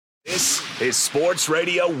This is Sports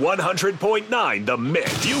Radio 100.9, The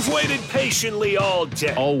Mix. You've waited patiently all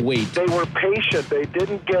day. Oh, wait. They were patient. They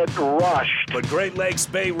didn't get rushed. But Great Lakes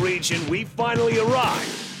Bay region, we finally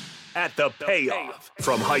arrived at the Payoff.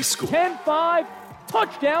 From high school 10-5,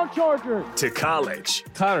 touchdown Chargers. to college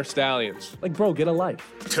Connor Stallions. Like, bro, get a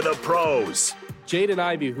life. to the pros. Jaden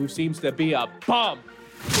Ivey, who seems to be a bum.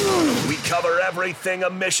 We cover everything a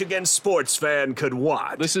Michigan sports fan could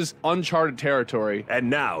want. This is uncharted territory.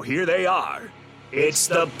 And now, here they are. It's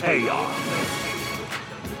the Payoff.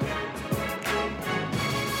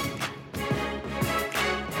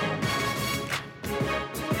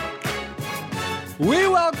 We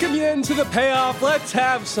welcome you into the Payoff. Let's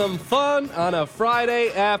have some fun on a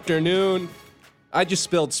Friday afternoon. I just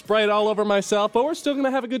spilled Sprite all over myself, but we're still going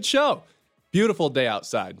to have a good show. Beautiful day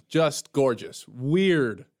outside. Just gorgeous.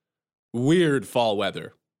 Weird fall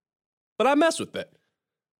weather. But I mess with it.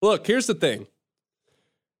 Look, here's the thing.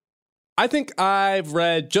 I think I've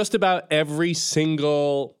read just about every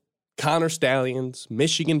single Connor Stallions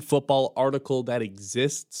Michigan football article that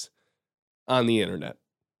exists on the internet.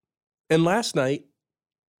 And last night,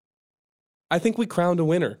 I think we crowned a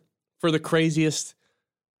winner for the craziest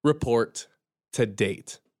report to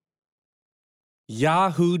date.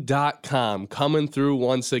 Yahoo.com coming through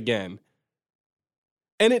once again.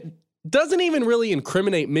 And it doesn't even really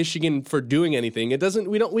incriminate Michigan for doing anything.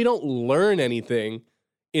 We don't learn anything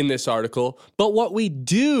in this article, but what we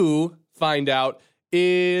do find out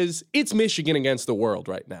is it's Michigan against the world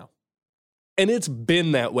right now. And it's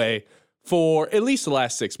been that way for at least the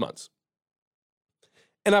last 6 months.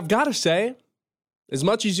 And I've got to say, as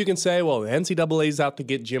much as you can say, well, the NCAA's out to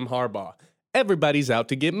get Jim Harbaugh, everybody's out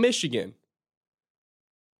to get Michigan.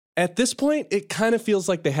 At this point, it kind of feels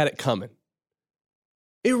like they had it coming.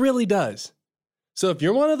 It really does. So if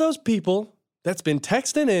you're one of those people that's been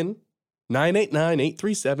texting in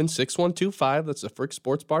 989-837-6125, that's the Frick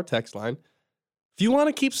Sports Bar text line. If you want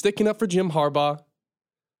to keep sticking up for Jim Harbaugh,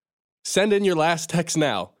 send in your last text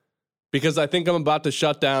now, because I think I'm about to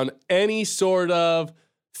shut down any sort of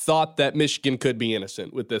thought that Michigan could be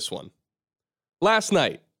innocent with this one. Last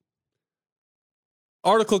night,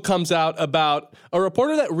 article comes out about a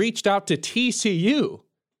reporter that reached out to TCU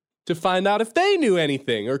to find out if they knew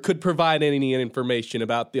anything or could provide any information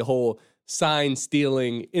about the whole sign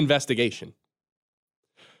stealing investigation.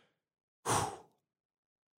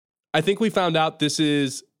 I think we found out this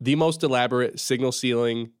is the most elaborate signal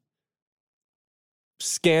stealing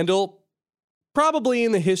scandal probably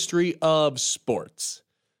in the history of sports.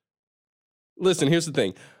 Listen, here's the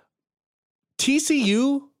thing.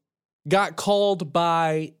 TCU got called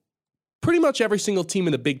by pretty much every single team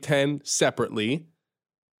in the Big Ten separately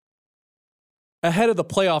ahead of the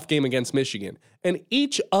playoff game against Michigan. And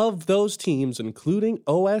each of those teams, including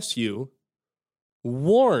OSU,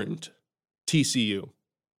 warned TCU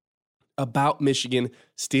about Michigan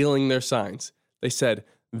stealing their signs. They said,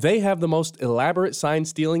 they have the most elaborate sign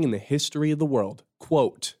stealing in the history of the world.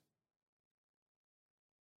 Quote,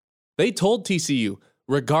 they told TCU,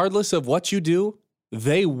 regardless of what you do,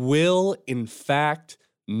 they will, in fact,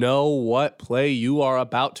 know what play you are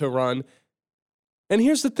about to run. And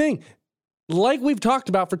here's the thing. Like we've talked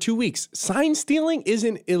about for 2 weeks, sign stealing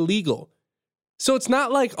isn't illegal. So it's not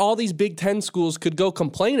like all these Big Ten schools could go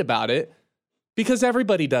complain about it because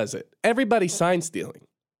everybody does it. Everybody's sign stealing.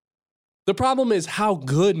 The problem is how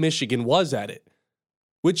good Michigan was at it,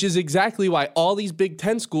 which is exactly why all these Big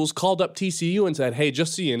Ten schools called up TCU and said, hey,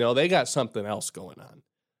 just so you know, they got something else going on.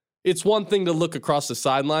 It's one thing to look across the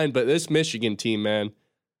sideline, but this Michigan team, man,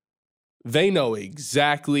 they know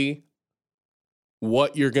exactly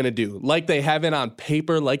what you're going to do. Like they have it on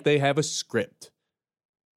paper, like they have a script.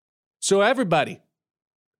 So everybody,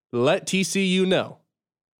 let TCU know.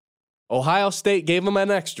 Ohio State gave them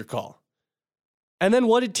an extra call. And then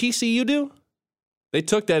what did TCU do? They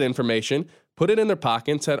took that information, put it in their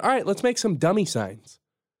pocket, and said, all right, let's make some dummy signs.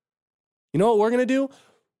 You know what we're going to do?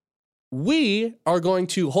 We are going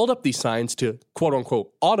to hold up these signs to quote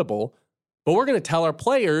unquote audible, but we're going to tell our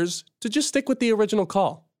players to just stick with the original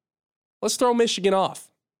call. Let's throw Michigan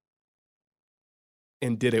off.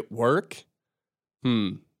 And did it work?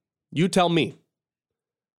 You tell me.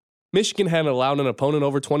 Michigan hadn't allowed an opponent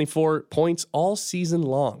over 24 points all season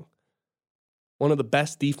long. One of the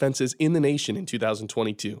best defenses in the nation in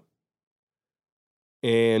 2022.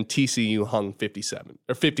 And TCU hung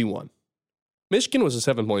 51. Michigan was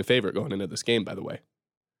a 7-point favorite going into this game, by the way.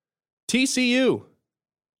 TCU,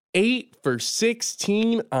 8 for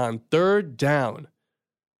 16 on third down.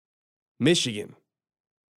 Michigan,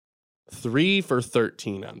 3 for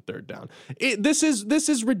 13 on third down. This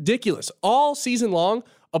is ridiculous. All season long,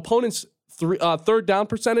 opponents third down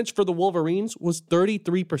percentage for the Wolverines was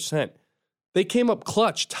 33%. They came up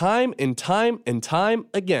clutch time and time and time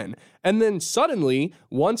again. And then suddenly,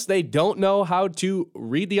 once they don't know how to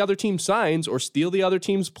read the other team's signs or steal the other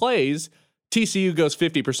team's plays, TCU goes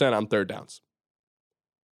 50% on third downs.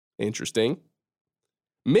 Interesting.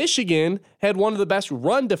 Michigan had one of the best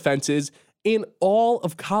run defenses in all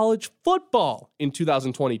of college football in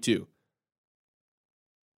 2022.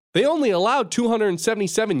 They only allowed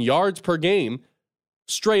 277 yards per game,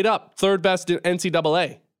 straight up, third best in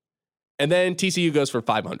NCAA. And then TCU goes for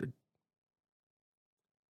 500.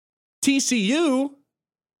 TCU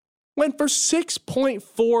went for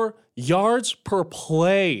 6.4 yards per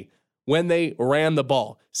play when they ran the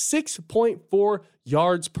ball. 6.4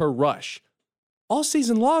 yards per rush. All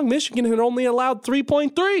season long, Michigan had only allowed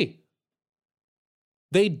 3.3.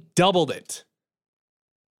 They doubled it.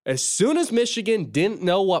 As soon as Michigan didn't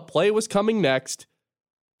know what play was coming next,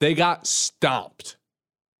 they got stomped.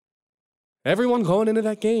 Everyone going into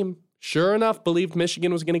that game, sure enough, believed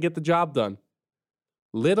Michigan was going to get the job done.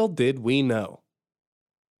 Little did we know.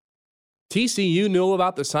 TCU knew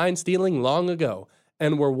about the sign stealing long ago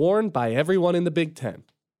and were warned by everyone in the Big Ten.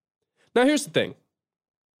 Now, here's the thing.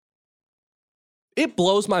 It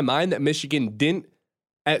blows my mind that Michigan didn't,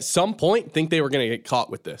 at some point, think they were going to get caught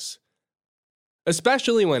with this.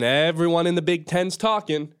 Especially when everyone in the Big Ten's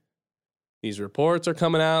talking. These reports are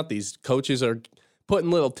coming out. These coaches are putting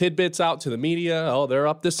little tidbits out to the media. Oh, they're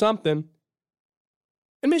up to something.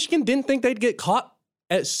 And Michigan didn't think they'd get caught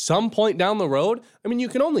at some point down the road. I mean, you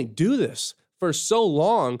can only do this for so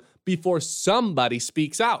long before somebody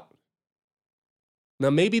speaks out. Now,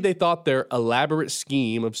 maybe they thought their elaborate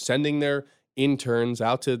scheme of sending their interns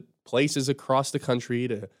out to places across the country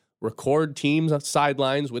to record teams on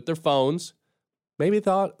sidelines with their phones, maybe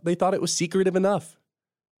they thought it was secretive enough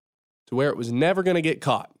to where it was never going to get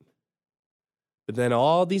caught. But then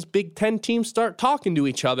all these Big Ten teams start talking to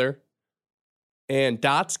each other and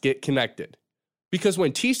dots get connected. Because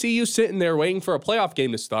when TCU's sitting there waiting for a playoff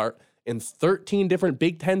game to start and 13 different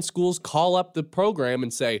Big Ten schools call up the program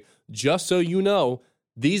and say, just so you know,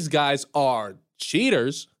 these guys are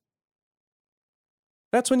cheaters,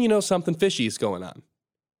 that's when you know something fishy is going on.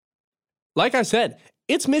 Like I said,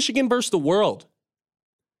 it's Michigan versus the world.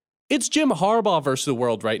 It's Jim Harbaugh versus the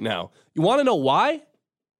world right now. You want to know why?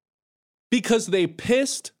 Because they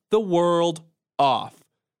pissed the world off.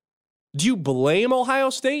 Do you blame Ohio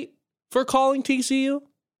State for calling TCU?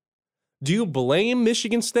 Do you blame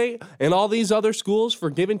Michigan State and all these other schools for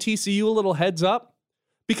giving TCU a little heads up?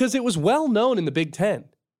 Because it was well known in the Big Ten.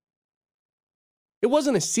 It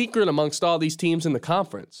wasn't a secret amongst all these teams in the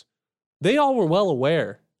conference. They all were well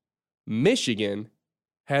aware. Michigan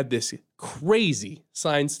had this crazy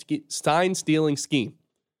sign stealing scheme.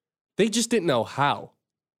 They just didn't know how.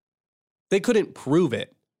 They couldn't prove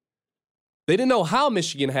it. They didn't know how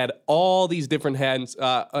Michigan had all these different hands,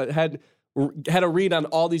 had a read on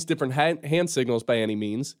all these different hand signals by any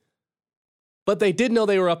means. But they did know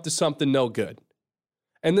they were up to something no good.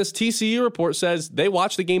 And this TCU report says they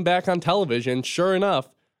watched the game back on television. Sure enough,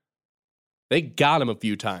 they got him a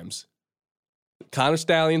few times. Connor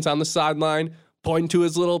Stalions on the sideline, pointing to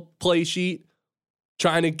his little play sheet,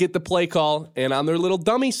 trying to get the play call. And on their little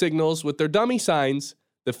dummy signals with their dummy signs,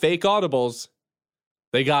 the fake audibles,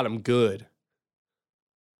 they got him good.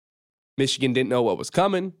 Michigan didn't know what was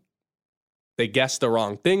coming. They guessed the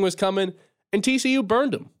wrong thing was coming. And TCU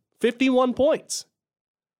burned them. 51 points.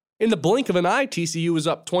 In the blink of an eye, TCU was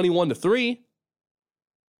up 21-3.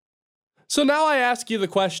 So now I ask you the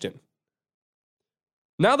question.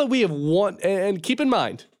 Now that we have won, and keep in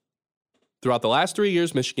mind, throughout the last 3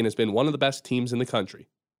 years, Michigan has been one of the best teams in the country.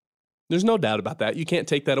 There's no doubt about that. You can't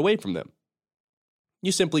take that away from them.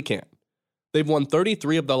 You simply can't. They've won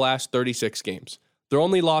 33 of the last 36 games. Their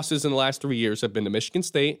only losses in the last 3 years have been to Michigan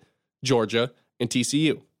State, Georgia, and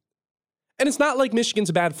TCU. And it's not like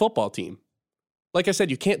Michigan's a bad football team. Like I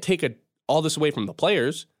said, you can't take all this away from the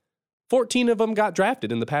players. 14 of them got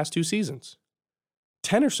drafted in the past 2 seasons.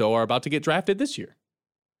 10 or so are about to get drafted this year.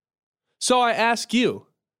 So I ask you,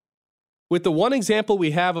 with the one example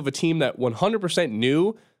we have of a team that 100%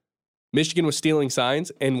 knew Michigan was stealing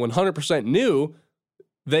signs and 100% knew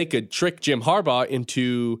they could trick Jim Harbaugh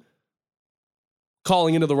into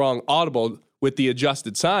calling into the wrong audible with the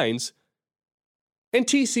adjusted signs, and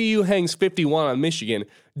TCU hangs 51 on Michigan,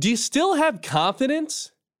 do you still have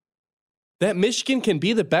confidence that Michigan can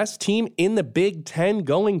be the best team in the Big Ten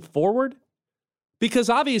going forward? Because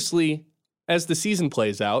obviously, as the season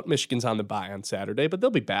plays out, Michigan's on the bye on Saturday, but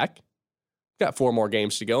they'll be back. Got 4 more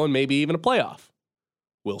games to go and maybe even a playoff.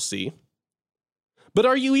 We'll see. But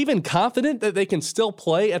are you even confident that they can still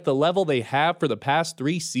play at the level they have for the past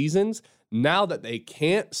 3 seasons now that they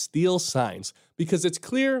can't steal signs? Because it's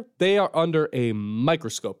clear they are under a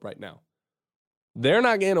microscope right now. They're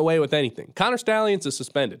not getting away with anything. Connor Stalions is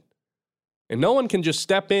suspended. And no one can just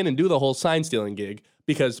step in and do the whole sign stealing gig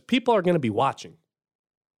because people are going to be watching.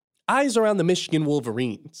 Eyes are on the Michigan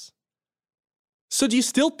Wolverines. So do you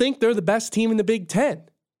still think they're the best team in the Big Ten?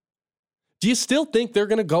 Do you still think they're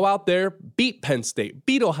going to go out there, beat Penn State,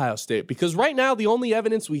 beat Ohio State? Because right now, the only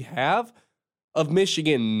evidence we have of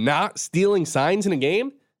Michigan not stealing signs in a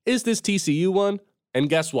game is this TCU one. And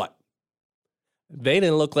guess what? They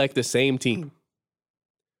didn't look like the same team.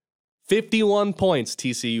 51 points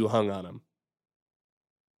TCU hung on them.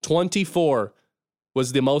 24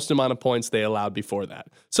 was the most amount of points they allowed before that.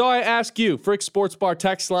 So I ask you, Frick Sports Bar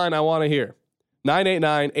text line, I want to hear.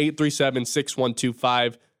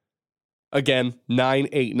 989-837-6125. Again,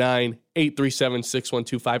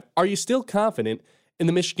 989-837-6125. Are you still confident in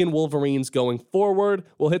the Michigan Wolverines going forward?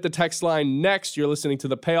 We'll hit the text line next. You're listening to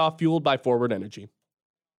The Payoff, fueled by Forward Energy.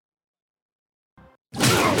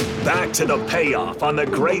 Back to The Payoff on the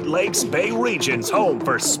Great Lakes Bay region's home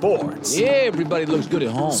for sports. Yeah, everybody looks good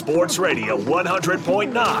at home. Sports Radio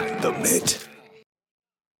 100.9 The Mitt.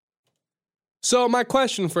 So my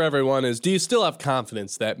question for everyone is, do you still have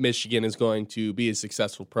confidence that Michigan is going to be a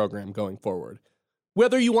successful program going forward?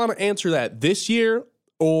 Whether you want to answer that this year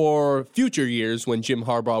or future years when Jim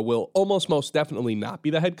Harbaugh will almost most definitely not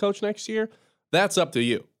be the head coach next year, that's up to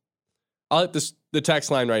you. I'll hit the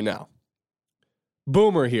text line right now.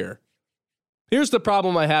 Boomer here. Here's the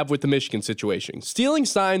problem I have with the Michigan situation. Stealing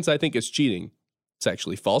signs, I think, is cheating. It's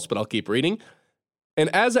actually false, but I'll keep reading.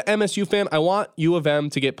 And as an MSU fan, I want U of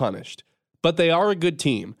M to get punished. But they are a good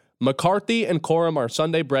team. McCarthy and Corum are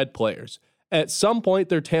Sunday-bred players. At some point,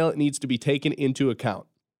 their talent needs to be taken into account.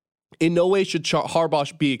 In no way should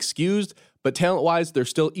Harbaugh be excused, but talent-wise, they're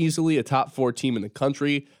still easily a top 4 team in the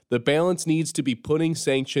country. The balance needs to be putting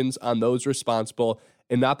sanctions on those responsible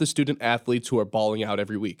and not the student athletes who are balling out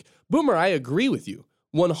every week. Boomer, I agree with you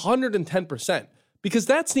 110%, because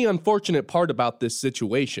that's the unfortunate part about this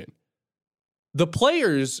situation. The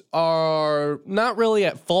players are not really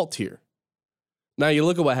at fault here. Now, you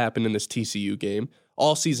look at what happened in this TCU game.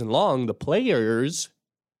 All season long, the players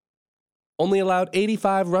only allowed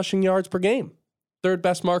 85 rushing yards per game. Third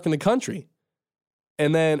best mark in the country.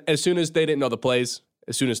 And then as soon as they didn't know the plays,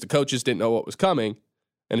 as soon as the coaches didn't know what was coming,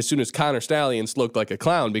 and as soon as Connor Stalions looked like a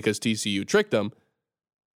clown because TCU tricked them,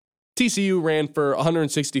 TCU ran for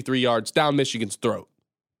 163 yards down Michigan's throat.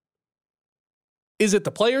 Is it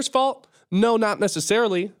the players' fault? No, not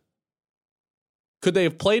necessarily. Could they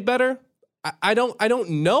have played better? I don't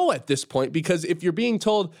know at this point, because if you're being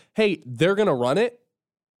told, hey, they're going to run it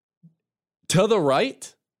to the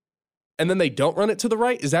right, and then they don't run it to the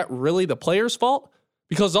right, is that really the players' fault?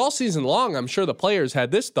 Because all season long, I'm sure the players had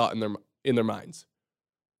this thought in their minds.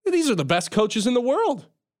 These are the best coaches in the world.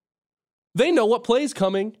 They know what play's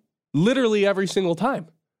coming literally every single time.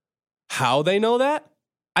 How they know that?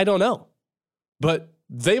 I don't know. But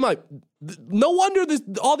they might. No wonder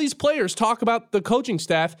all these players talk about the coaching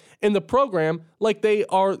staff and the program like they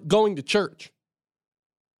are going to church.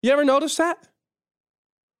 You ever notice that?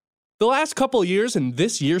 The last couple of years, and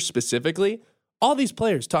this year specifically, all these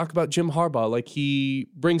players talk about Jim Harbaugh like he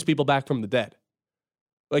brings people back from the dead.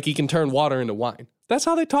 Like he can turn water into wine. That's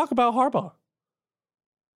how they talk about Harbaugh.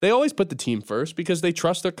 They always put the team first because they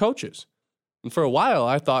trust their coaches. And for a while,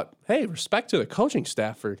 I thought, hey, respect to the coaching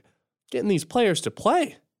staff for getting these players to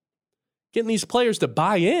play, getting these players to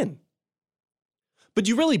buy in. But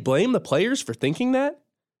you really blame the players for thinking that?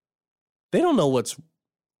 They don't know what's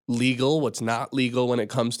legal, what's not legal when it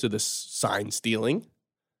comes to this sign stealing.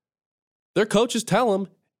 Their coaches tell them,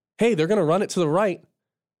 hey, they're going to run it to the right.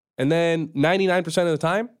 And then 99% of the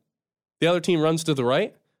time, the other team runs to the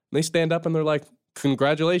right. And they stand up and they're like,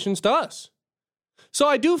 congratulations to us. So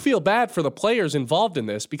I do feel bad for the players involved in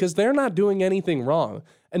this because they're not doing anything wrong.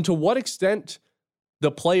 And to what extent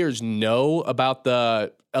the players know about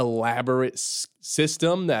the elaborate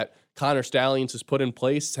system that Connor Stalions has put in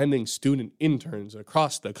place, sending student interns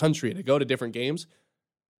across the country to go to different games,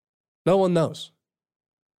 no one knows.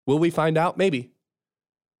 Will we find out? Maybe.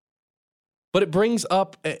 But it brings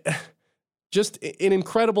up just an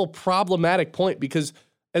incredible problematic point, because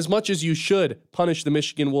as much as you should punish the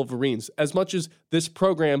Michigan Wolverines, as much as this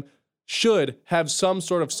program should have some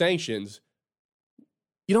sort of sanctions,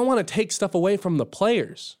 you don't want to take stuff away from the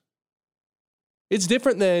players. It's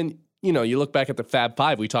different than, you look back at the Fab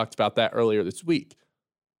Five. We talked about that earlier this week.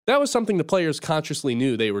 That was something the players consciously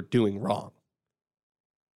knew they were doing wrong.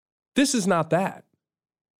 This is not that.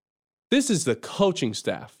 This is the coaching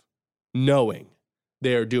staff knowing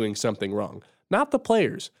they are doing something wrong, not the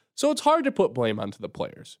players. So it's hard to put blame onto the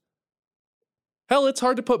players. Hell, it's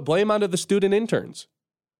hard to put blame onto the student interns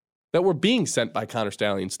that were being sent by Connor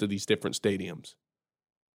Stallions to these different stadiums.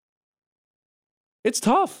 It's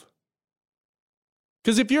tough.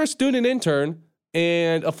 Because if you're a student intern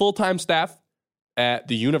and a full-time staff at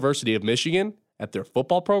the University of Michigan, at their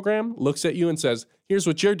football program, looks at you and says, here's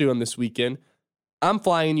what you're doing this weekend. I'm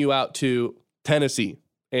flying you out to Tennessee,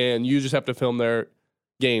 and you just have to film their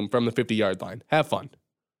game from the 50-yard line. Have fun.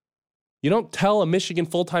 You don't tell a Michigan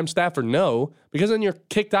full-time staffer no, because then you're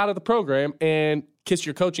kicked out of the program and kiss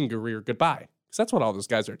your coaching career goodbye. Because that's what all those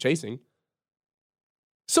guys are chasing.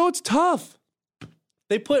 So it's tough.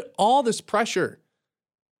 They put all this pressure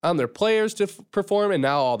on their players to perform, and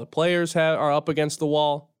now all the players are up against the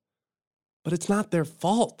wall. But it's not their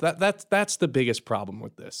fault. That's the biggest problem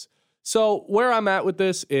with this. So where I'm at with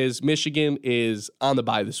this is Michigan is on the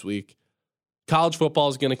bye this week. College football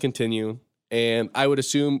is going to continue, and I would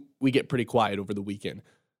assume we get pretty quiet over the weekend.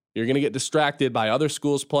 You're going to get distracted by other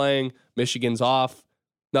schools playing. Michigan's off.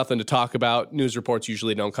 Nothing to talk about. News reports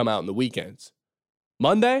usually don't come out on the weekends.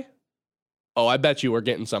 Monday? Oh, I bet you we're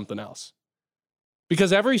getting something else.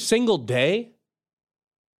 Because every single day,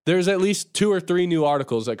 there's at least 2 or 3 new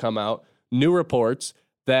articles that come out, new reports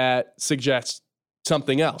that suggest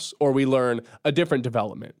something else, or we learn a different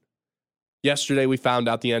development. Yesterday, we found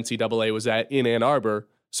out the NCAA was in Ann Arbor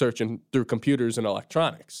searching through computers and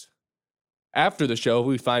electronics. After the show,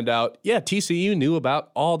 we find out, TCU knew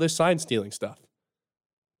about all this sign stealing stuff.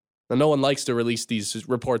 Now, no one likes to release these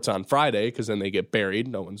reports on Friday because then they get buried.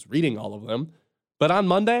 No one's reading all of them. But on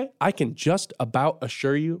Monday, I can just about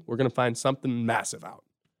assure you we're going to find something massive out.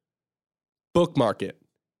 Bookmark it.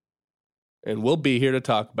 And we'll be here to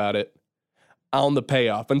talk about it on the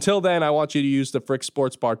payoff. Until then, I want you to use the Frick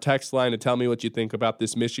Sports Bar text line to tell me what you think about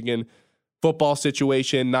this Michigan football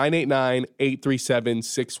situation.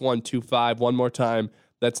 989-837-6125. One more time.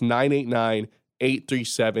 That's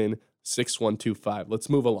 989-837-6125. Let's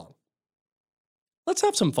move along. Let's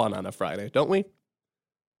have some fun on a Friday, don't we?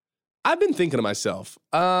 I've been thinking to myself,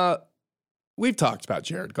 we've talked about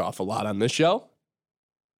Jared Goff a lot on this show.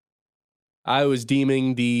 I was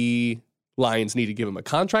deeming the Lions need to give him a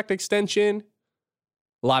contract extension.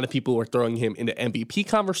 A lot of people were throwing him into MVP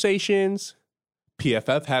conversations.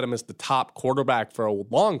 PFF had him as the top quarterback for a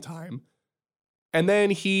long time. And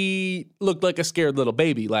then he looked like a scared little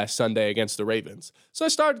baby last Sunday against the Ravens. So I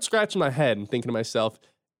started scratching my head and thinking to myself,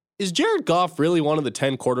 is Jared Goff really one of the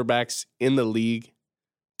 10 quarterbacks in the league?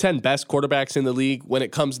 10 best quarterbacks in the league when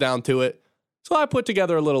it comes down to it? So I put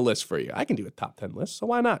together a little list for you. I can do a top 10 list, so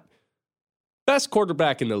why not? Best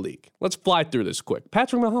quarterback in the league. Let's fly through this quick.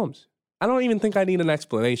 Patrick Mahomes. I don't even think I need an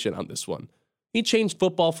explanation on this one. He changed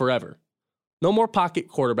football forever. No more pocket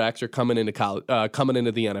quarterbacks are coming into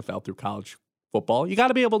the NFL through college football. You got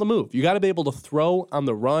to be able to move. You got to be able to throw on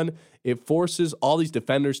the run. It forces all these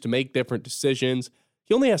defenders to make different decisions.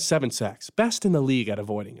 He only has 7 sacks. Best in the league at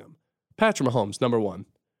avoiding them. Patrick Mahomes, number 1.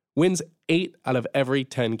 Wins 8 out of every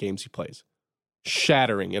 10 games he plays.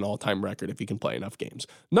 Shattering an all-time record if he can play enough games.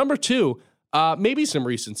 Number 2, maybe some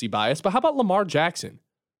recency bias, but how about Lamar Jackson?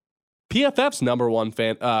 PFF's number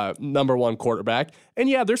one quarterback. And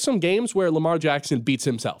yeah, there's some games where Lamar Jackson beats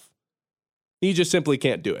himself. He just simply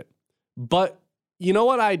can't do it. But you know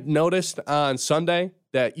what I noticed on Sunday?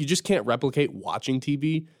 That you just can't replicate watching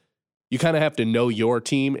TV. You kind of have to know your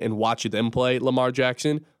team and watch them play Lamar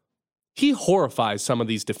Jackson. He horrifies some of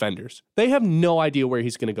these defenders. They have no idea where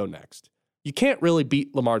he's going to go next. You can't really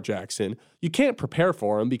beat Lamar Jackson. You can't prepare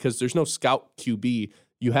for him because there's no scout QB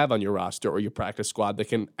you have on your roster or your practice squad that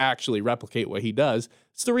can actually replicate what he does.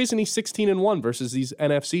 It's the reason he's 16-1 versus these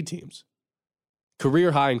NFC teams.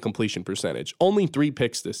 Career high in completion percentage. Only 3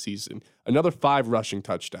 picks this season. Another 5 rushing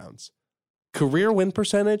touchdowns. Career win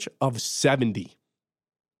percentage of 70.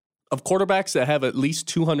 Of quarterbacks that have at least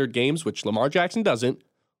 200 games, which Lamar Jackson doesn't,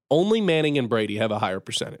 only Manning and Brady have a higher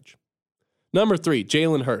percentage. Number 3,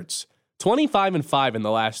 Jalen Hurts. 25-5 in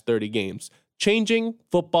the last 30 games. Changing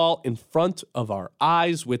football in front of our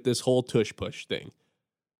eyes with this whole tush-push thing.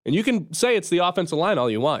 And you can say it's the offensive line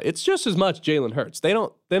all you want. It's just as much Jalen Hurts. They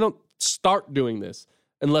don't start doing this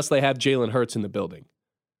unless they have Jalen Hurts in the building.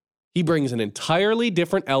 He brings an entirely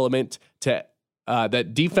different element to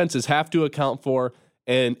that defenses have to account for,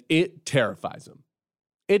 and it terrifies them.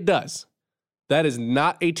 It does. That is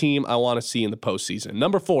not a team I want to see in the postseason.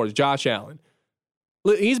 Number 4 is Josh Allen.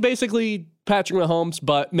 He's basically Patrick Mahomes,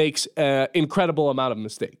 but makes an incredible amount of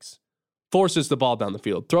mistakes. Forces the ball down the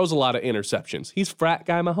field. Throws a lot of interceptions. He's frat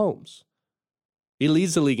guy Mahomes. He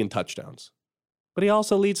leads the league in touchdowns. but he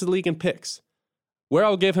also leads the league in picks. Where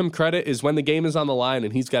I'll give him credit is when the game is on the line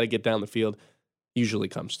and he's got to get down the field, usually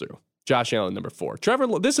comes through. Josh Allen, number 4.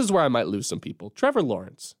 This is where I might lose some people. Trevor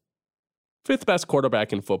Lawrence, 5th best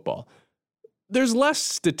quarterback in football. There's less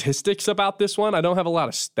statistics about this one. I don't have a lot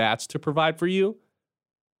of stats to provide for you,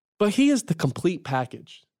 but he is the complete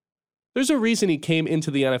package. There's a reason he came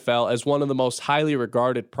into the NFL as one of the most highly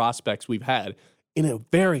regarded prospects we've had in a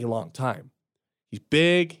very long time. He's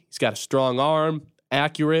big, he's got a strong arm,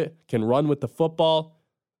 accurate, can run with the football.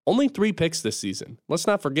 Only 3 picks this season. Let's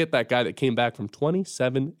not forget that guy that came back from down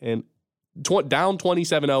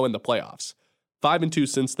 27-0 in the playoffs. 5-2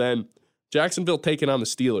 since then. Jacksonville taking on the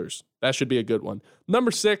Steelers. That should be a good one.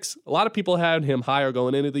 Number 6, a lot of people had him higher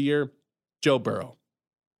going into the year. Joe Burrow.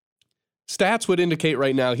 Stats would indicate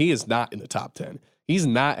right now he is not in the top 10. He's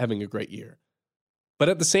not having a great year. But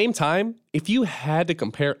at the same time, if you had to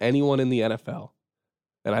compare anyone in the NFL,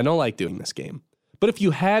 and I don't like doing this game, but if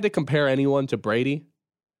you had to compare anyone to Brady,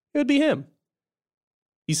 it would be him.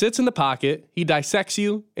 He sits in the pocket, he dissects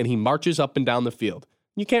you, and he marches up and down the field.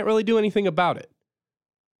 You can't really do anything about it.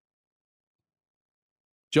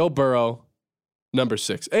 Joe Burrow, number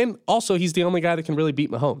 6. And also, he's the only guy that can really beat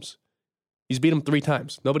Mahomes. He's beat him 3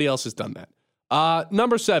 times. Nobody else has done that.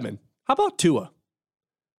 Number 7, how about Tua?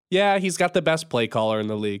 Yeah, he's got the best play caller in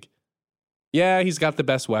the league. Yeah, he's got the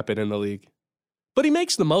best weapon in the league. But he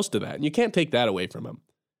makes the most of that, and you can't take that away from him.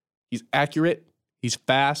 He's accurate, he's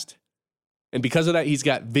fast, and because of that, he's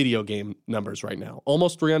got video game numbers right now.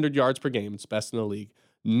 Almost 300 yards per game. It's best in the league.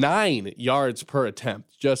 9 yards per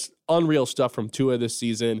attempt. Just unreal stuff from Tua this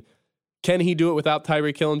season. Can he do it without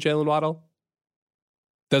Tyreek Hill and Jalen Waddle?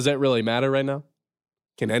 Does that really matter right now?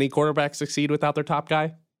 Can any quarterback succeed without their top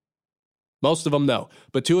guy? Most of them, no.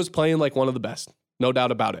 But Tua's playing like one of the best. No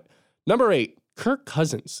doubt about it. Number 8, Kirk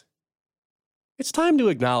Cousins. It's time to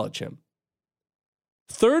acknowledge him.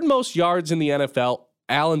 3rd most yards in the NFL.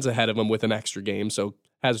 Allen's ahead of him with an extra game, so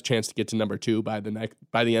has a chance to get to number 2 by the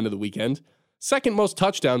end of the weekend. 2nd most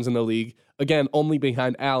touchdowns in the league. Again, only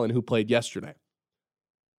behind Allen, who played yesterday.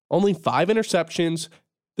 Only 5 interceptions.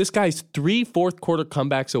 This guy's 3 fourth-quarter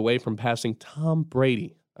comebacks away from passing Tom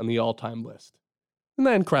Brady on the all-time list. Isn't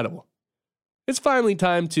that incredible? It's finally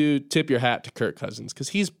time to tip your hat to Kirk Cousins because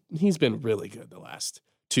he's been really good the last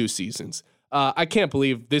 2 seasons. I can't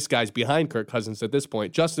believe this guy's behind Kirk Cousins at this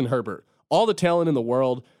point. Justin Herbert, all the talent in the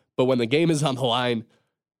world, but when the game is on the line,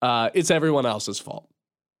 it's everyone else's fault.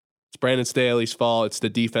 It's Brandon Staley's fault. It's the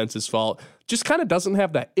defense's fault. Just kind of doesn't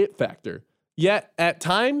have that it factor. Yet, at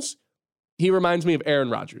times, he reminds me of Aaron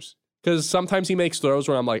Rodgers. Because sometimes he makes throws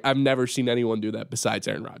where I'm like, I've never seen anyone do that besides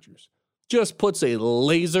Aaron Rodgers. Just puts a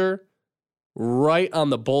laser right on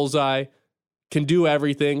the bullseye. Can do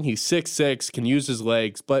everything. He's 6'6", can use his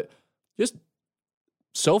legs. But just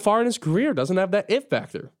so far in his career, doesn't have that it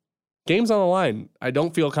factor. Game's on the line. I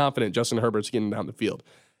don't feel confident Justin Herbert's getting down the field.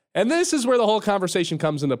 And this is where the whole conversation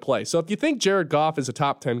comes into play. So if you think Jared Goff is a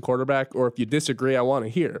top 10 quarterback, or if you disagree, I want to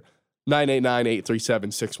hear.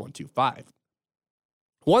 989-837-6125.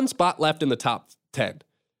 1 spot left in the top 10.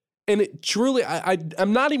 And it truly,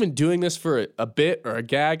 I'm not even doing this for a bit or a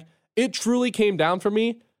gag. It truly came down for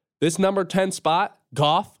me, this number 10 spot,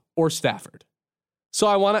 Goff or Stafford. So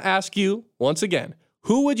I want to ask you, once again,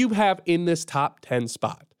 who would you have in this top 10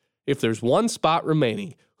 spot? If there's 1 spot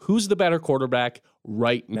remaining, who's the better quarterback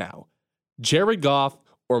right now? Jared Goff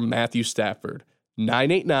or Matthew Stafford?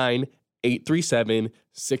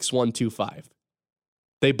 989-837-6125.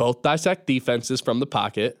 They both dissect defenses from the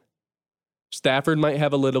pocket. Stafford might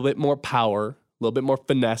have a little bit more power, a little bit more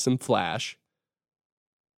finesse and flash.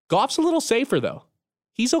 Goff's a little safer, though.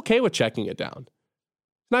 He's okay with checking it down.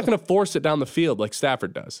 He's not going to force it down the field like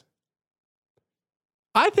Stafford does.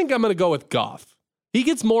 I think I'm going to go with Goff. He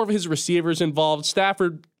gets more of his receivers involved.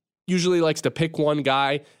 Stafford usually likes to pick one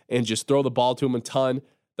guy and just throw the ball to him a ton.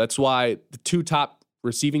 That's why the 2 top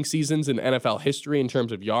receiving seasons in NFL history in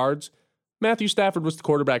terms of yards, Matthew Stafford was the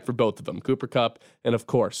quarterback for both of them, Cooper Kupp and, of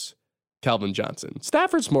course, Calvin Johnson.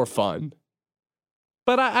 Stafford's more fun,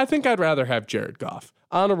 but I think I'd rather have Jared Goff.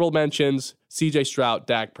 Honorable mentions, C.J. Stroud,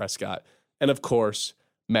 Dak Prescott, and, of course,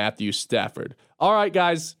 Matthew Stafford. All right,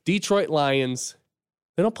 guys, Detroit Lions,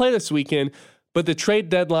 they don't play this weekend, but the trade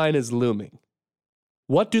deadline is looming.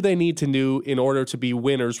 What do they need to do in order to be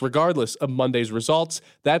winners regardless of Monday's results?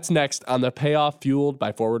 That's next on the Payoff fueled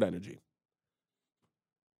by Forward Energy.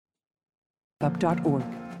 Up.org.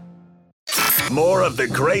 More of the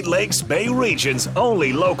Great Lakes Bay region's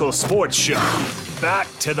only local sports show. Back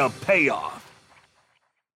to the Payoff.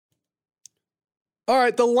 All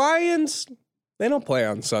right, the Lions, they don't play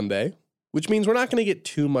on Sunday, which means we're not going to get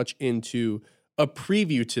too much into a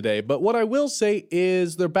preview today, but what I will say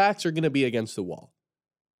is their backs are going to be against the wall.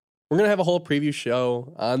 We're going to have a whole preview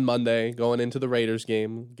show on Monday going into the Raiders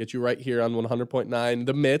game. Get you right here on 100.9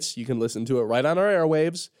 The Mitts. You can listen to it right on our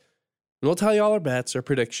airwaves. And we'll tell you all our bets, our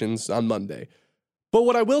predictions on Monday. But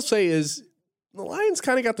what I will say is the Lions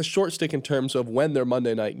kind of got the short stick in terms of when their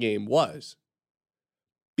Monday night game was.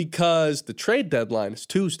 Because the trade deadline is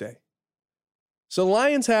Tuesday. So the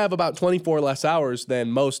Lions have about 24 less hours than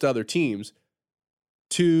most other teams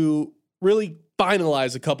to really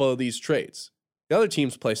finalize a couple of these trades. The other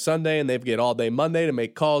teams play Sunday, and they get all day Monday to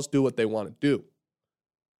make calls, do what they want to do.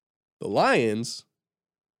 The Lions,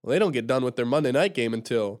 well, they don't get done with their Monday night game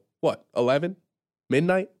until, 11?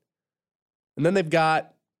 Midnight? And then they've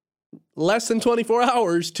got less than 24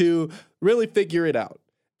 hours to really figure it out.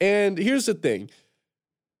 And here's the thing.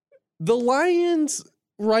 The Lions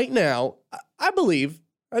right now, I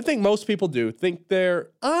think most people do, think they're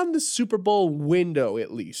on the Super Bowl window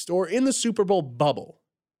at least, or in the Super Bowl bubble.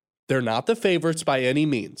 They're not the favorites by any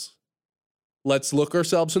means. Let's look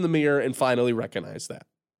ourselves in the mirror and finally recognize that.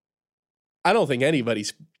 I don't think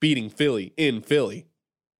anybody's beating Philly in Philly.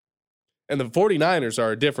 And the 49ers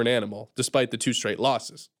are a different animal, despite the 2 straight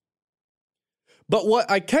losses. But what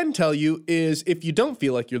I can tell you is if you don't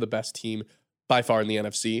feel like you're the best team by far in the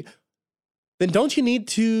NFC, then don't you need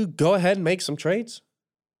to go ahead and make some trades?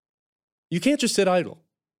 You can't just sit idle.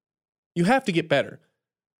 You have to get better.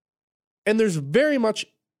 And there's very much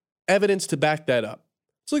evidence to back that up.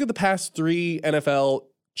 Let's look at the past 3 NFL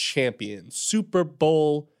champions, Super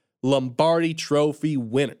Bowl, Lombardi Trophy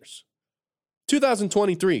winners.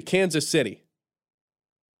 2023, Kansas City.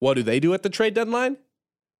 What do they do at the trade deadline?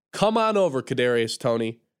 Come on over, Kadarius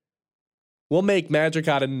Toney. We'll make magic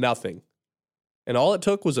out of nothing. And all it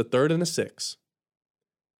took was a 3rd and a 6.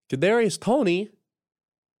 Kadarius Toney,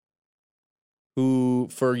 who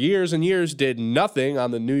for years and years did nothing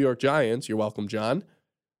on the New York Giants, you're welcome, John,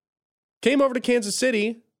 came over to Kansas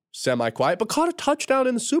City, semi-quiet, but caught a touchdown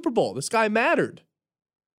in the Super Bowl. This guy mattered.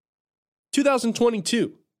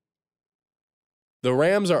 2022, the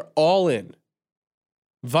Rams are all in.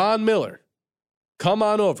 Von Miller, come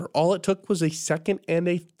on over. All it took was a 2nd and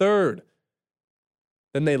a 3rd.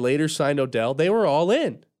 Then they later signed Odell. They were all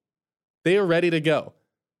in. They were ready to go.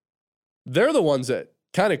 They're the ones that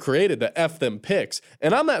kind of created the F them picks.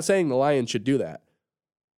 And I'm not saying the Lions should do that.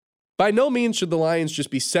 By no means should the Lions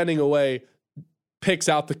just be sending away picks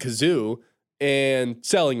out the kazoo and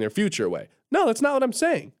selling their future away. No, that's not what I'm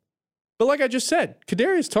saying. But like I just said,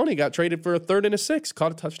 Kadarius Toney got traded for a 3rd and a 6,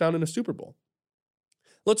 caught a touchdown in a Super Bowl.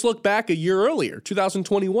 Let's look back a year earlier,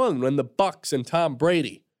 2021, when the Bucs and Tom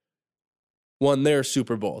Brady won their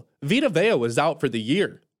Super Bowl. Vita Vea was out for the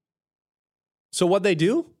year. So what'd they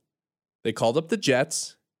do? They called up the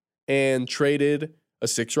Jets and traded a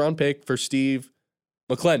 6th-round pick for Steve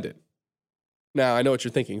McClendon. Now, I know what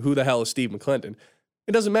you're thinking. Who the hell is Steve McClendon?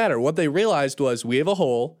 It doesn't matter. What they realized was we have a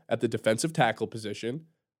hole at the defensive tackle position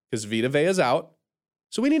because Vita Vea is out,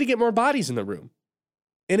 so we need to get more bodies in the room.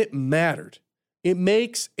 And it mattered. It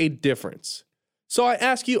makes a difference. So I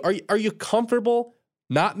ask you, are you comfortable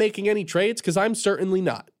not making any trades? Because I'm certainly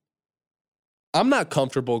not. I'm not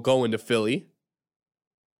comfortable going to Philly.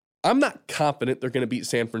 I'm not confident they're going to beat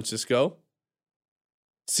San Francisco.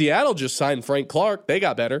 Seattle just signed Frank Clark. They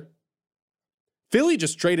got better. Philly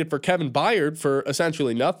just traded for Kevin Byard for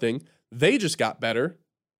essentially nothing. They just got better.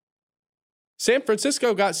 San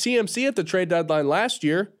Francisco got CMC at the trade deadline last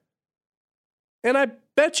year. And I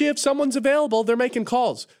bet you if someone's available, they're making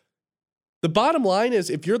calls. The bottom line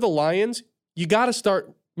is if you're the Lions, you got to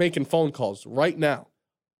start making phone calls right now.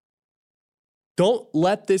 Don't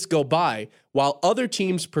let this go by while other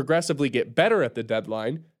teams progressively get better at the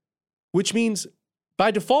deadline, which means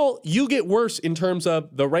by default, you get worse in terms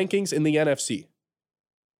of the rankings in the NFC.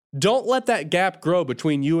 Don't let that gap grow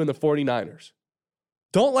between you and the 49ers.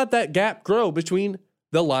 Don't let that gap grow between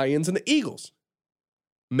the Lions and the Eagles.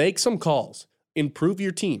 Make some calls. Improve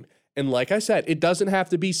your team. And like I said, it doesn't have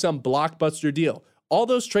to be some blockbuster deal. All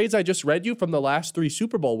those trades I just read you from the last 3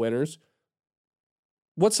 Super Bowl winners,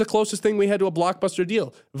 what's the closest thing we had to a blockbuster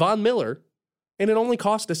deal? Von Miller, and it only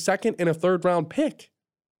cost a 2nd and a 3rd round pick.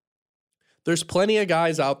 There's plenty of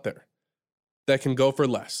guys out there that can go for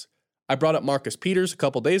less. I brought up Marcus Peters a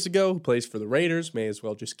couple days ago, who plays for the Raiders. May as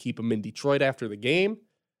well just keep him in Detroit after the game.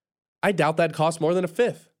 I doubt that'd cost more than a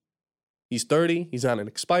 5th. He's 30. He's on an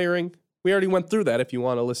expiring. We already went through that if you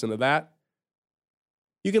want to listen to that.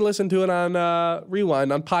 You can listen to it on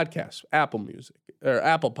Rewind on podcasts, Apple Music, or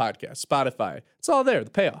Apple Podcasts, Spotify. It's all there,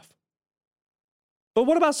 the Payoff. But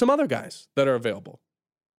what about some other guys that are available?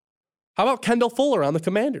 How about Kendall Fuller on the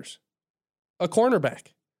Commanders? A cornerback.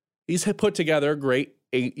 He's put together a great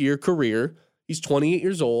 8-year career. He's 28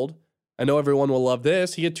 years old. I know everyone will love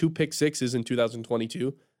this. He had 2 pick sixes in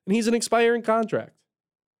 2022, and he's an expiring contract.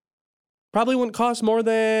 Probably wouldn't cost more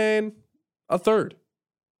than a third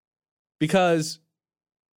because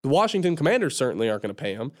the Washington Commanders certainly aren't going to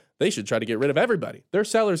pay him. They should try to get rid of everybody. They're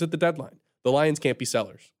sellers at the deadline. The Lions can't be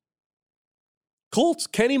sellers. Colts,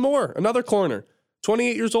 Kenny Moore, another corner.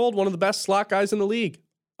 28 years old, one of the best slot guys in the league.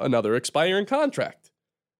 Another expiring contract.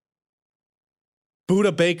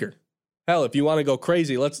 Budda Baker. Hell, if you want to go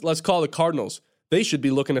crazy, let's call the Cardinals. They should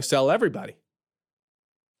be looking to sell everybody.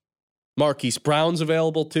 Marquise Brown's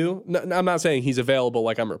available too. No, I'm not saying he's available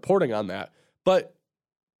like I'm reporting on that, but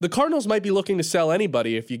the Cardinals might be looking to sell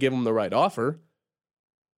anybody if you give them the right offer.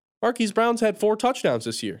 Marquise Brown's had 4 touchdowns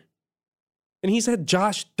this year, and he's had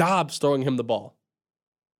Josh Dobbs throwing him the ball.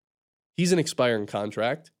 He's an expiring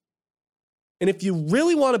contract. And if you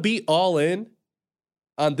really want to be all in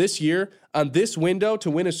on this year, on this window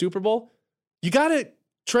to win a Super Bowl, you got to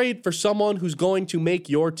trade for someone who's going to make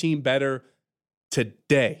your team better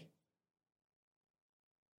today.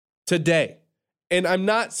 Today. And I'm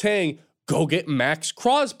not saying go get Max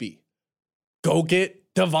Crosby. Go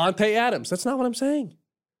get Devontae Adams. That's not what I'm saying.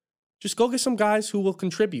 Just go get some guys who will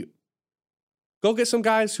contribute. Go get some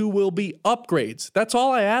guys who will be upgrades. That's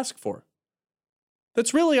all I ask for.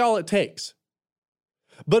 That's really all it takes.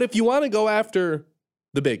 But if you want to go after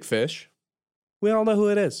the big fish, we all know who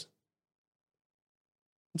it is.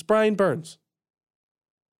 It's Brian Burns.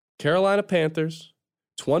 Carolina Panthers,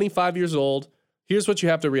 25 years old. Here's what you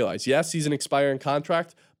have to realize. Yes, he's an expiring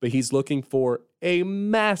contract, but he's looking for a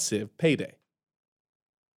massive payday.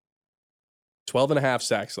 12.5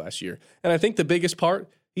 sacks last year. And I think the biggest part,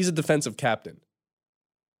 he's a defensive captain.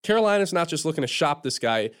 Carolina's not just looking to shop this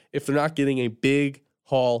guy if they're not getting a big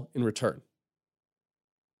haul in return.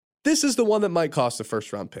 This is the one that might cost a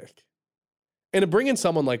first-round pick. And to bring in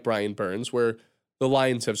someone like Brian Burns, where the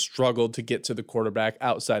Lions have struggled to get to the quarterback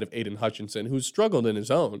outside of Aiden Hutchinson, who's struggled in his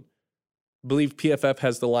own, I believe PFF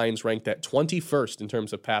has the Lions ranked at 21st in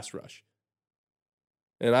terms of pass rush.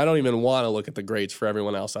 And I don't even want to look at the grades for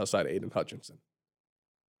everyone else outside of Aiden Hutchinson.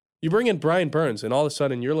 You bring in Brian Burns, and all of a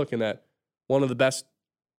sudden you're looking at one of the best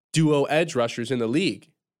duo edge rushers in the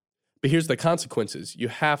league. But here's the consequences. You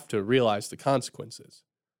have to realize the consequences.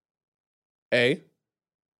 A,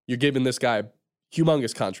 you're giving this guy a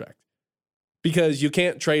humongous contract because you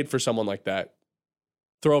can't trade for someone like that,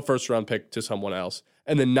 throw a first-round pick to someone else,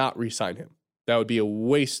 and then not re-sign him. That would be a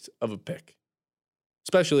waste of a pick,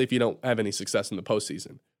 especially if you don't have any success in the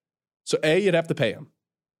postseason. So A, you'd have to pay him,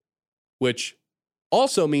 which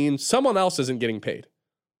also means someone else isn't getting paid.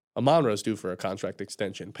 Amon-Ra's due for a contract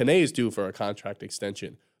extension. Panay's due for a contract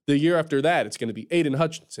extension. The year after that, it's going to be Aiden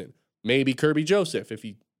Hutchinson, maybe Kirby Joseph if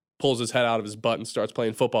he pulls his head out of his butt and starts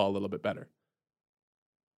playing football a little bit better.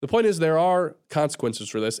 The point is there are consequences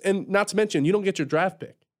for this, and not to mention you don't get your draft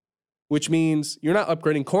pick, which means you're not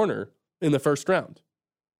upgrading corner in the first round.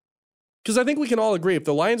 Because I think we can all agree if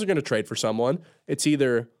the Lions are going to trade for someone, it's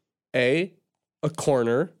either A, a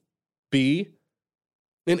corner, B,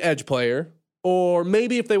 an edge player, or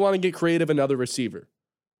maybe if they want to get creative, another receiver.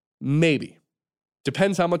 Maybe.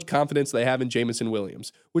 Depends how much confidence they have in Jamison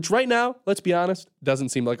Williams, which right now, let's be honest, doesn't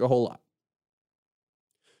seem like a whole lot.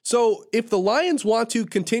 So if the Lions want to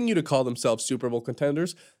continue to call themselves Super Bowl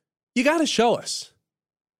contenders, you got to show us.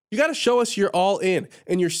 You got to show us you're all in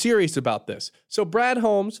and you're serious about this. So Brad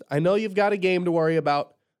Holmes, I know you've got a game to worry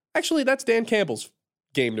about. Actually, that's Dan Campbell's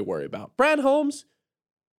game to worry about. Brad Holmes,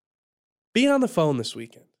 be on the phone this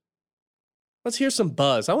weekend. Let's hear some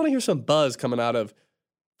buzz. I want to hear some buzz coming out of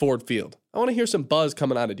Ford Field. I want to hear some buzz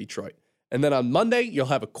coming out of Detroit. And then on Monday, you'll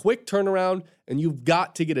have a quick turnaround, and you've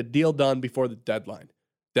got to get a deal done before the deadline.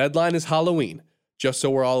 Deadline is Halloween, just so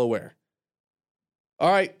we're all aware.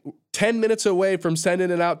 All right, 10 minutes away from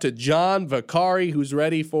sending it out to John Vicari, who's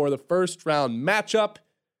ready for the first-round matchup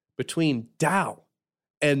between Dow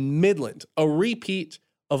and Midland, a repeat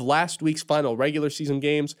of last week's final regular season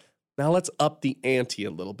games. Now let's up the ante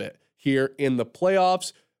a little bit here in the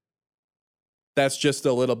playoffs. That's just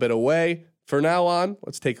a little bit away. For now on,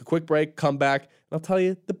 let's take a quick break, come back, and I'll tell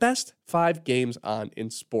you the best 5 games on in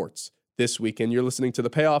sports this weekend. You're listening to The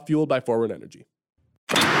Payoff, fueled by Forward Energy.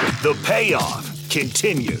 The Payoff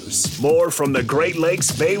continues. More from the Great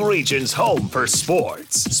Lakes Bay region's home for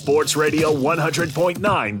sports. Sports Radio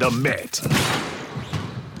 100.9 The Mitt.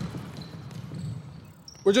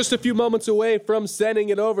 We're just a few moments away from sending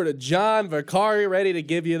it over to John Vicari, ready to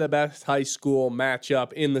give you the best high school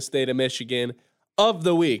matchup in the state of Michigan of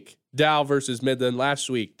the week. Dow versus Midland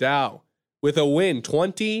last week. Dow with a win,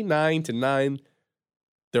 29-9.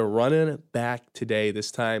 They're running it back today,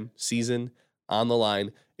 this time, season on the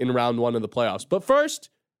line in round 1 of the playoffs. But first,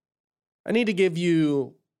 I need to give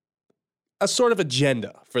you a sort of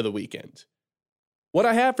agenda for the weekend. What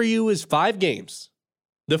I have for you is 5 games.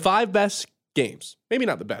 The 5 best games. Maybe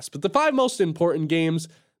not the best, but the 5 most important games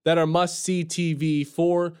that are must-see TV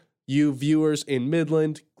for you viewers in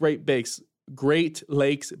Midland, Great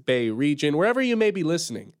Lakes Bay region, wherever you may be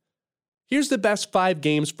listening. Here's the best 5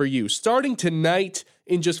 games for you. Starting tonight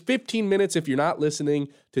in just 15 minutes, if you're not listening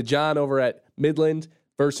to John over at Midland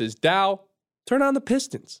versus Dow, turn on the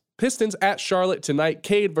Pistons. Pistons at Charlotte tonight.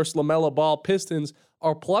 Cade versus LaMelo Ball. Pistons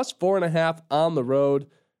are plus 4.5 on the road.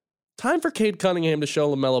 Time for Cade Cunningham to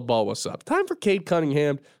show LaMelo Ball what's up. Time for Cade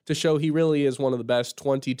Cunningham to show he really is one of the best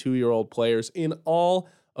 22-year-old players in all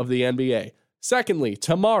of the NBA. Secondly,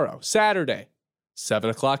 tomorrow, Saturday, 7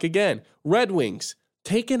 o'clock again, Red Wings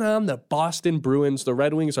taking on the Boston Bruins. The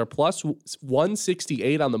Red Wings are plus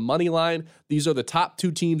 168 on the money line. These are the top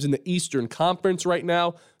 2 teams in the Eastern Conference right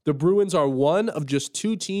now. The Bruins are one of just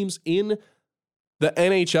 2 teams in the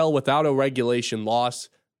NHL without a regulation loss.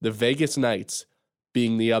 The Vegas Knights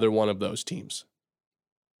being the other one of those teams.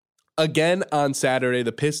 Again on Saturday,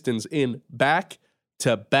 the Pistons in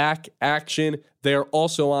back-to-back action. They're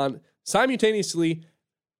also on simultaneously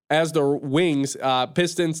as the Wings.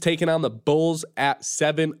 Pistons taking on the Bulls at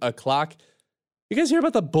 7 o'clock. You guys hear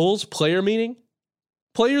about the Bulls player meeting?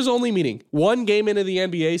 Players only meeting. 1 game into the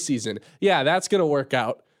NBA season. Yeah, that's going to work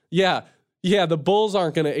out. Yeah, the Bulls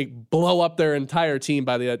aren't going to blow up their entire team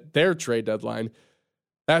by their trade deadline.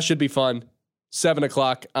 That should be fun. 7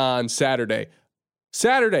 o'clock on Saturday.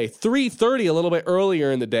 Saturday, 3:30, a little bit earlier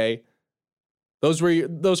in the day.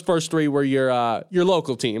 Those first 3 were your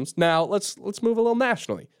local teams. Now let's move a little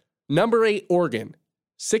nationally. Number 8 Oregon,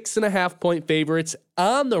 6.5-point favorites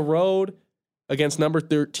on the road against number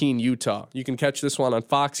 13 Utah. You can catch this one on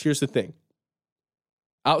Fox. Here's the thing.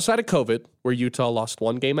 Outside of COVID, where Utah lost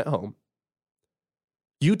 1 game at home,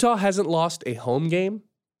 Utah hasn't lost a home game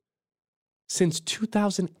since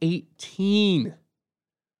 2018.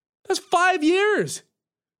 That's 5 years.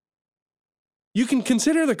 You can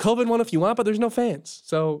consider the COVID one if you want, but there's no fans.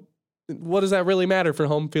 So what does that really matter for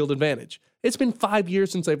home field advantage? It's been 5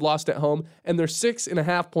 years since they've lost at home, and they're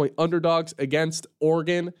 6.5-point underdogs against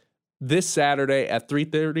Oregon this Saturday at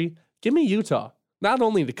 3:30. Give me Utah, not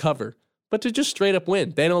only to cover, but to just straight up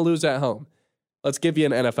win. They don't lose at home. Let's give you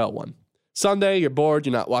an NFL one. Sunday, you're bored,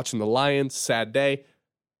 you're not watching the Lions, sad day.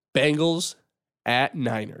 Bengals at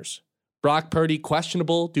Niners. Brock Purdy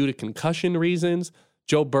questionable due to concussion reasons.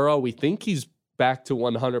 Joe Burrow, we think he's back to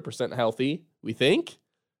 100% healthy. We think.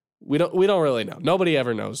 We don't really know. Nobody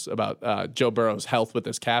ever knows about Joe Burrow's health with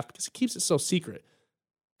his calf because he keeps it so secret.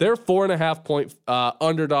 They're 4.5-point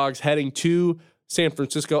underdogs heading to San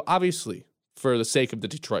Francisco. Obviously, for the sake of the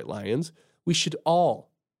Detroit Lions, we should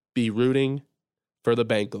all be rooting for the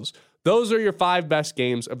Bengals. Those are your 5 best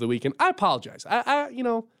games of the weekend. I apologize.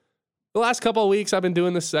 The last couple of weeks I've been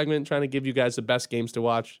doing this segment trying to give you guys the best games to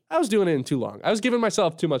watch. I was doing it in too long. I was giving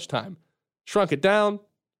myself too much time. Shrunk it down.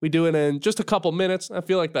 We do it in just a couple minutes. I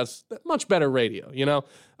feel like that's much better radio,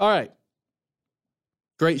 All right.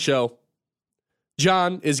 Great show.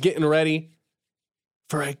 John is getting ready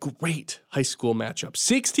for a great high school matchup.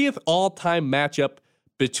 60th all-time matchup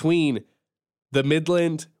between the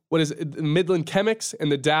Midland Chemics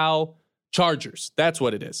and the Dow Chargers. That's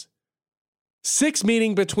what it is. 6th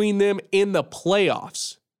meeting between them in the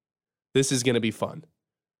playoffs. This is going to be fun.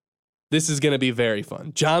 This is going to be very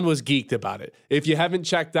fun. John was geeked about it. If you haven't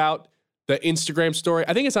checked out the Instagram story,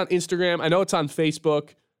 I think it's on Instagram. I know it's on Facebook.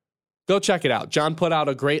 Go check it out. John put out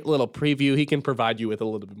a great little preview. He can provide you with a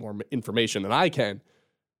little bit more information than I can.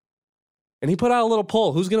 And he put out a little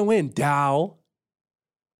poll. Who's going to win, Dow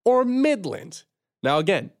or Midland? Now,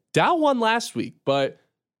 again, Dow won last week, but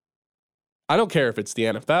I don't care if it's the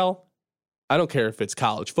NFL. I don't care if it's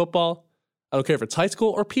college football. I don't care if it's high school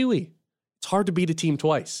or Pee Wee. It's hard to beat a team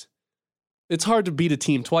twice. It's hard to beat a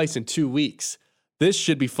team twice in 2 weeks. This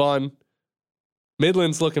should be fun.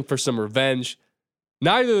 Midland's looking for some revenge.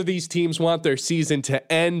 Neither of these teams want their season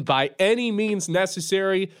to end by any means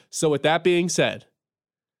necessary. So with that being said,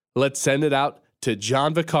 let's send it out to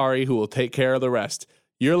John Vicari, who will take care of the rest.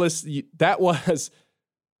 That was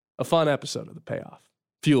a fun episode of The Payoff,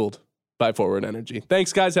 fueled by Forward Energy.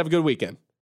 Thanks, guys. Have a good weekend.